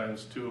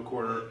 sometimes 2 a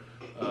quarter,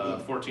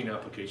 14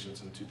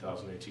 applications in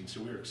 2018.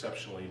 So we were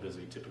exceptionally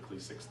busy, typically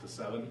 6 to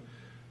 7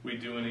 we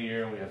do in a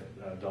year, and we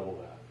have double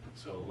that.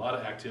 So a lot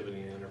of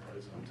activity in the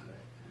enterprise zone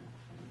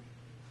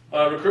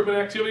today. Recruitment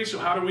activity. So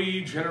how do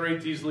we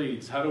generate these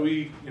leads? How do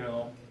we,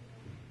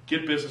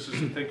 get businesses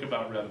to think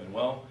about Redmond?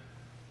 Well,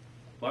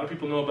 a lot of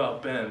people know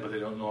about Bend, but they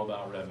don't know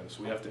about Redmond,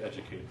 so we have to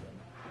educate them.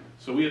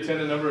 So we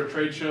attend a number of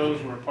trade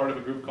shows. We're part of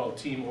a group called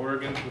Team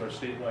Oregon, through our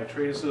statewide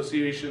trade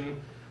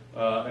association.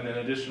 And then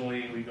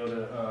additionally, we go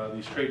to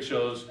these trade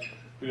shows.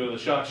 We go to the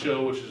SHOT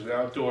Show, which is an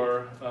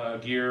outdoor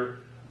gear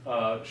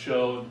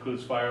show. It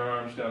includes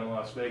firearms down in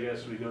Las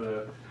Vegas. We go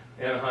to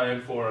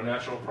Anaheim for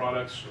Natural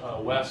Products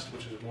West,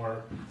 which is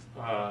more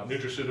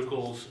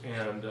nutraceuticals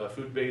and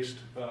food-based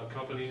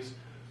companies.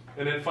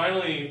 And then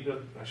finally,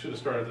 I should have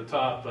started at the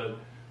top, but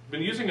I've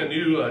been using a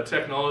new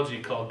technology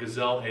called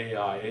Gazelle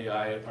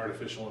AI,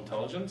 Artificial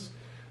Intelligence,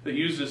 that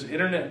uses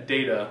internet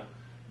data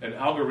and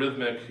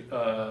algorithmic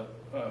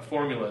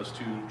formulas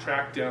to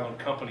track down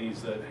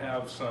companies that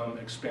have some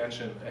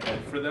expansion ahead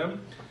for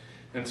them.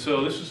 And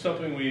so this is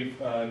something we've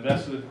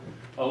invested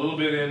a little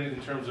bit in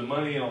terms of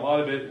money and a lot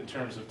of it in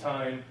terms of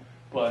time,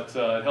 but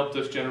it helped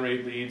us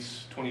generate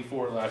leads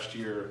 24 last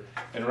year.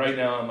 And right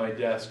now on my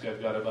desk,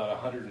 I've got about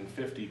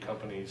 150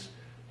 companies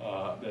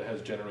that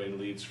has generated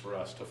leads for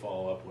us to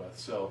follow up with.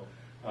 So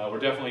we're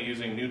definitely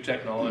using new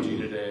technology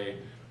today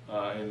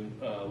and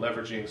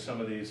leveraging some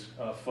of these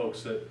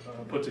folks that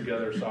put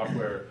together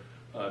software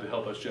to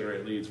help us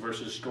generate leads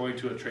versus going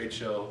to a trade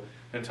show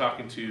and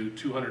talking to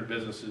 200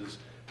 businesses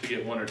to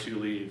get 1 or 2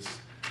 leads.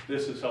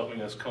 This is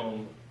helping us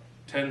comb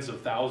tens of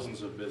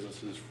thousands of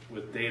businesses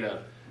with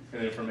data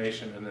and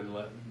information and then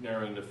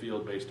narrowing the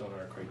field based on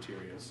our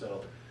criteria.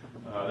 So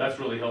that's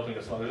really helping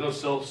us a lot.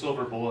 There's no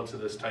silver bullet to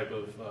this type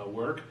of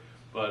work,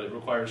 but it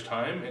requires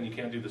time, and you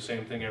can't do the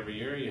same thing every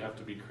year. You have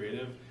to be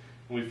creative.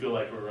 And we feel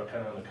like we're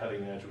kind of on the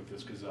cutting edge with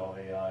this Gazelle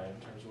AI in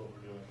terms of what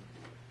we're doing.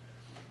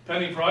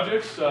 Pending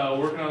projects,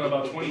 working on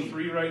about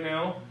 23 right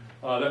now.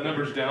 That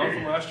number's down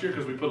from last year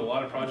because we put a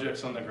lot of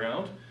projects on the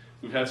ground.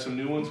 We've had some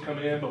new ones come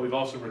in, but we've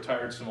also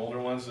retired some older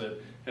ones that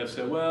have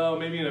said, well,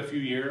 maybe in a few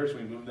years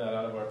we move that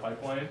out of our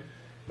pipeline.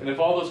 And if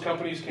all those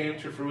companies came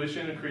to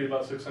fruition and created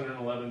about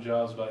 611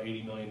 jobs, about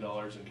 $80 million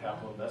in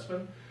capital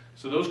investment.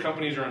 So those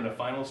companies are in the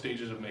final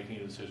stages of making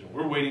a decision.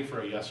 We're waiting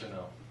for a yes or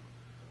no.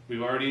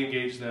 We've already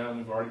engaged them.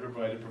 We've already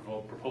provided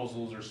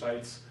proposals or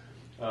sites.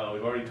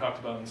 We've already talked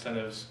about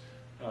incentives.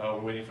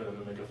 We're waiting for them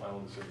to make a final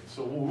decision.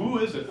 So who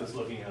is it that's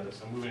looking at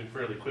us? I'm moving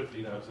fairly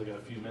quickly now because I've got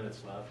a few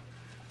minutes left.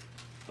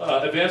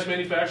 Advanced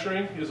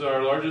manufacturing is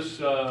our largest,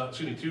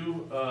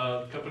 2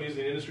 companies in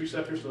the industry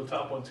sector. So the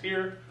top one's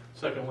here,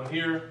 second one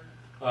here.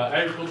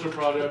 Agricultural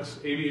products,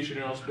 aviation,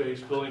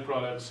 aerospace, building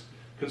products.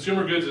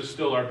 Consumer goods is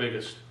still our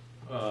biggest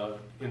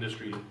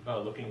industry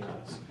looking at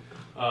us.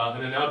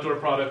 And then outdoor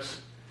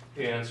products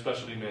and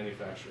specialty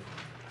manufacturing.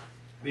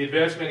 The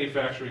advanced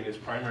manufacturing is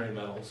primary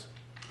metals,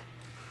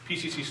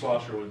 PCC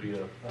Schlosser would be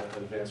an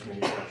advanced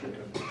manufacturing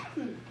company.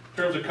 In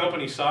terms of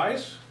company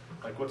size,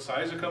 like what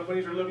size of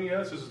companies are looking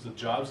at, this is the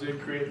jobs they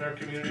create in our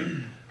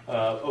community.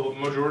 A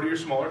majority are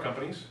smaller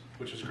companies,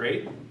 which is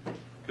great,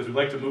 because we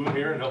like to move them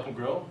here and help them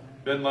grow.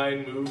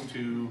 Bedline moved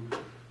to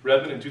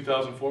Redmond in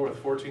 2004 with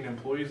 14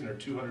 employees, and they're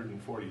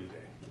 240 today.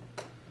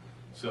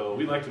 So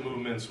we like to move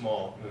them in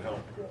small and help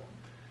them grow.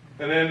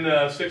 And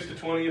then 6 to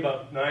 20,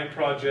 about 9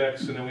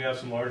 projects, and then we have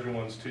some larger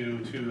ones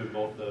too in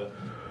both the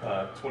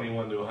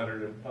 21 to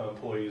 100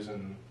 employees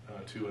and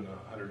 2 and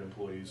 100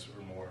 employees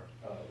or more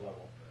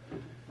level.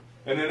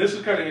 And then this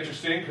is kind of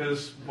interesting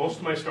because most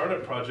of my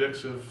startup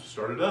projects have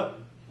started up.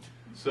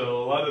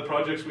 So a lot of the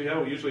projects we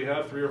usually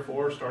have 3 or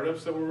 4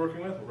 startups that we're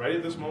working with. Right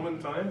at this moment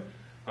in time,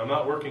 I'm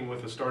not working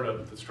with a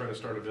startup that's trying to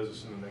start a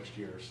business in the next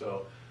year.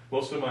 So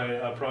most of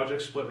my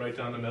projects split right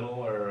down the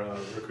middle are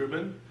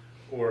recruitment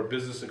or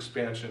business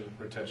expansion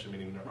retention,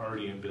 meaning they're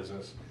already in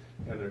business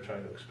and they're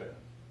trying to expand.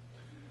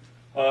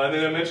 And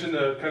then I mentioned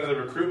the kind of the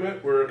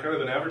recruitment. We're kind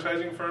of an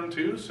advertising firm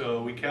too,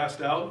 so we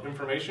cast out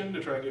information to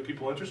try and get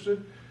people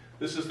interested.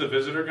 This is the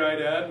visitor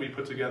guide ad we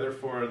put together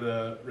for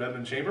the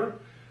Redmond Chamber,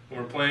 and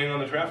we're playing on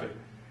the traffic,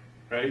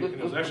 right? And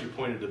it was actually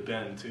pointed to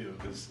Ben too,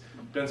 because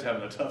Ben's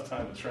having a tough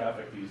time with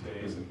traffic these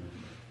days. And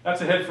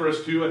that's ahead for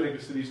us too. I think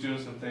the city's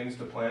doing some things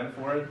to plan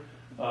for it.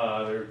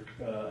 They're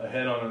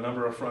ahead on a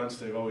number of fronts.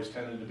 They've always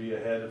tended to be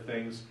ahead of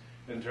things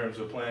in terms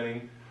of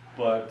planning.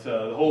 But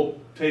the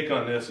whole take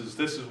on this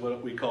is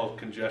what we call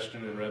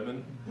congestion in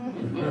Redmond.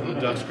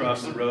 Ducks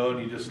cross the road,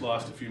 and you just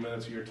lost a few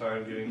minutes of your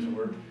time getting to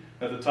work.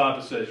 At the top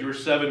it says, your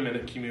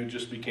 7-minute commute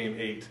just became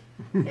 8.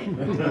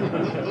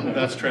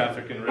 That's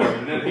traffic in Redmond.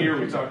 And then here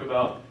we talk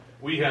about,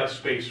 we have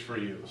space for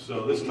you.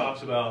 So this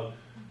talks about,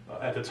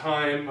 at the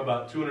time,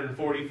 about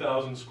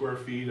 240,000 square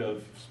feet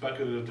of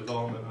speculative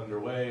development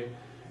underway,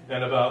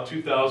 and about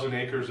 2,000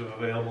 acres of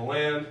available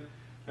land,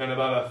 and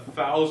about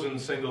 1,000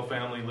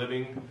 single-family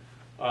living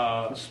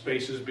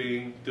spaces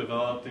being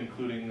developed,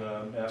 including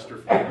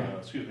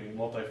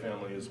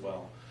multifamily as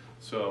well.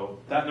 So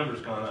that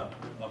number's gone up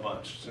a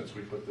bunch since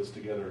we put this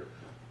together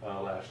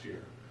last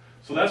year.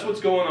 So that's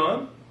what's going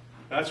on.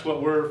 That's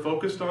what we're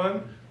focused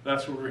on.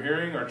 That's what we're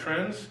hearing, our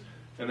trends,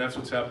 and that's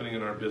what's happening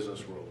in our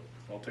business world.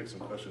 I'll take some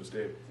questions,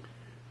 Dave.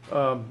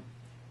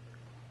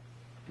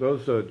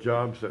 Those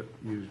jobs that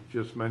you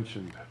just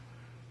mentioned,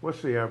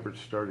 what's the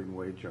average starting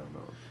wage on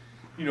those?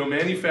 You know,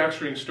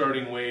 manufacturing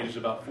starting wage is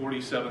about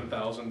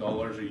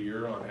 $47,000 a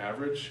year on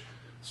average.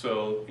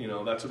 So, you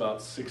know, that's about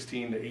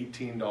 $16 to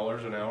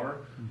 $18 an hour.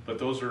 But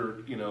those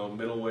are, you know,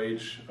 middle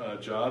wage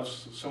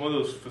jobs. Some of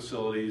those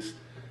facilities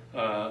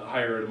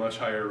hire at a much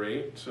higher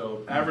rate.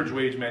 So average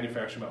wage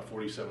manufacturing about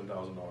 $47,000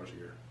 a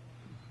year.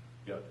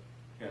 Yep.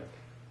 Yeah.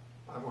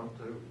 I want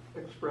to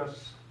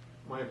express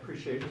my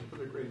appreciation for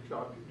the great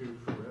job you do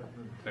for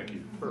Redmond. Thank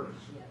you. First.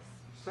 Yes.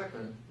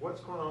 Second,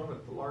 what's going on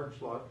with the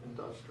large lot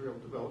industrial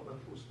development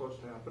that was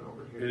supposed to happen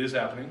over here? It is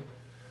happening.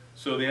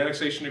 So the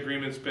annexation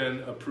agreement's been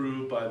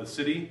approved by the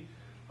city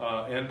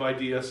and by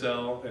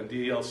DSL, and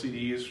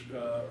DLCD's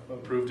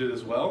approved it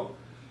as well.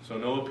 So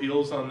no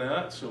appeals on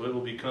that. So it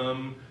will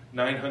become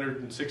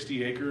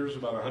 960 acres,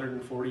 about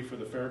 140 for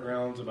the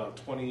fairgrounds, about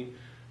 20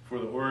 for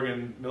the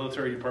Oregon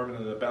Military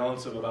Department, and the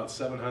balance of about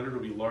 700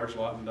 will be large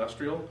lot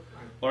industrial.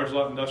 Large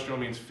lot industrial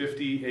means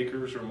 50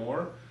 acres or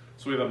more.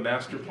 So we have a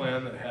master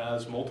plan that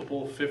has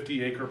multiple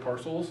 50-acre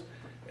parcels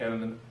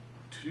and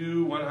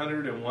 2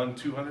 100 and 1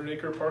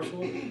 200-acre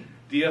parcel.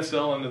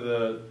 DSL under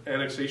the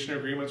annexation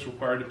agreement is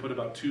required to put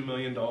about $2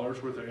 million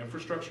worth of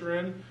infrastructure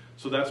in.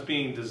 So that's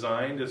being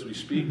designed as we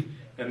speak,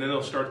 and then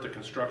they'll start the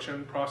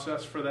construction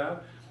process for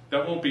that.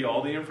 That won't be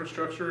all the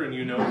infrastructure, and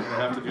you know we're going to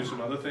have to do some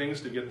other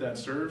things to get that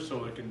served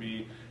so it can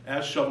be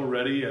as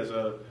shovel-ready as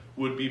a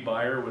would-be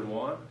buyer would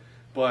want.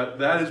 But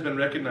that has been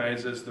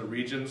recognized as the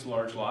region's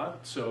large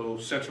lot, so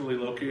centrally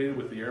located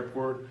with the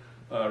airport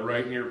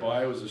right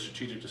nearby. It was a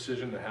strategic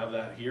decision to have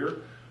that here.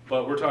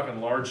 But we're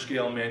talking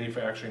large-scale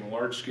manufacturing,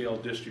 large-scale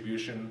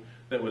distribution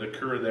that would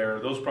occur there.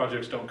 Those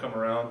projects don't come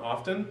around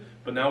often,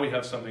 but now we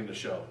have something to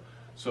show.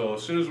 So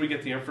as soon as we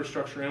get the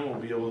infrastructure in, we'll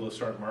be able to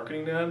start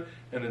marketing that,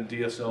 and then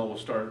DSL will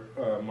start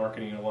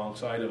marketing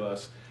alongside of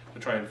us to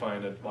try and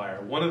find a buyer.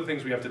 One of the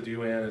things we have to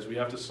do, Ann, is we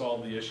have to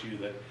solve the issue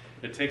that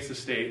it takes the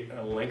state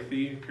a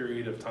lengthy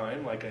period of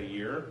time, like a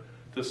year,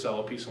 to sell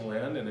a piece of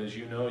land, and as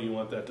you know, you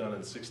want that done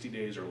in 60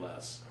 days or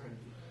less.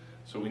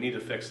 So we need to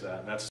fix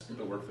that, and that's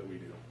the work that we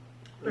do.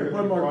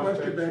 One more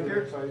question back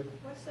here.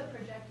 What's the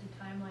projected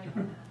timeline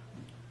on that?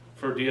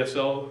 For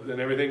DSL and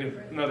everything,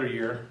 another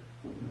year.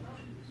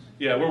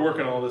 Yeah, we're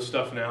working on all this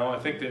stuff now. I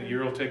think that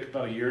year will take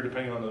about a year,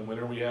 depending on the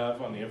winter we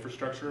have on the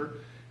infrastructure,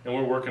 and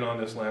we're working on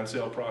this land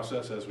sale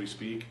process as we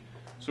speak.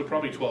 So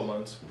probably 12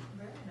 months.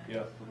 Very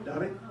nice. Yeah.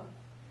 Donnie?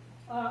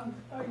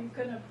 Are you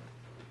gonna,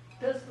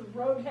 does the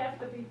road have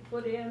to be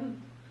put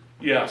in?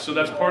 Yeah, so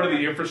that's part of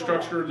the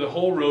infrastructure. The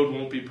whole road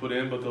won't be put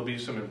in, but there'll be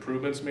some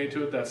improvements made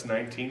to it. That's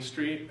 19th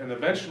Street. And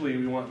eventually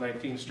we want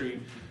 19th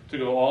Street to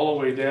go all the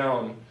way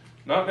down,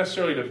 not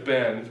necessarily to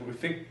Bend. We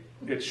think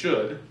it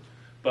should,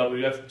 But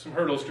we've got some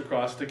hurdles to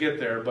cross to get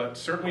there, but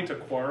certainly to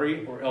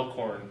Quarry or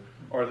Elkhorn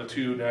are the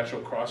two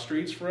natural cross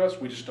streets for us.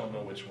 We just don't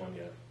know which one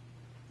yet.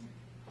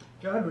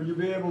 John, will you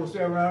be able to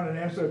stay around and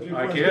answer a few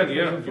I questions? can, for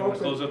yeah. some If you want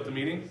folks? to close up the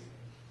meeting?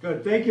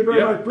 Good, thank you very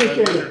Yeah, much,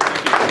 appreciate my it.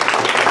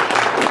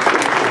 pleasure.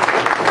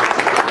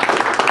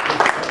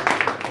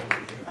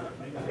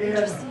 Thank you.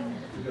 And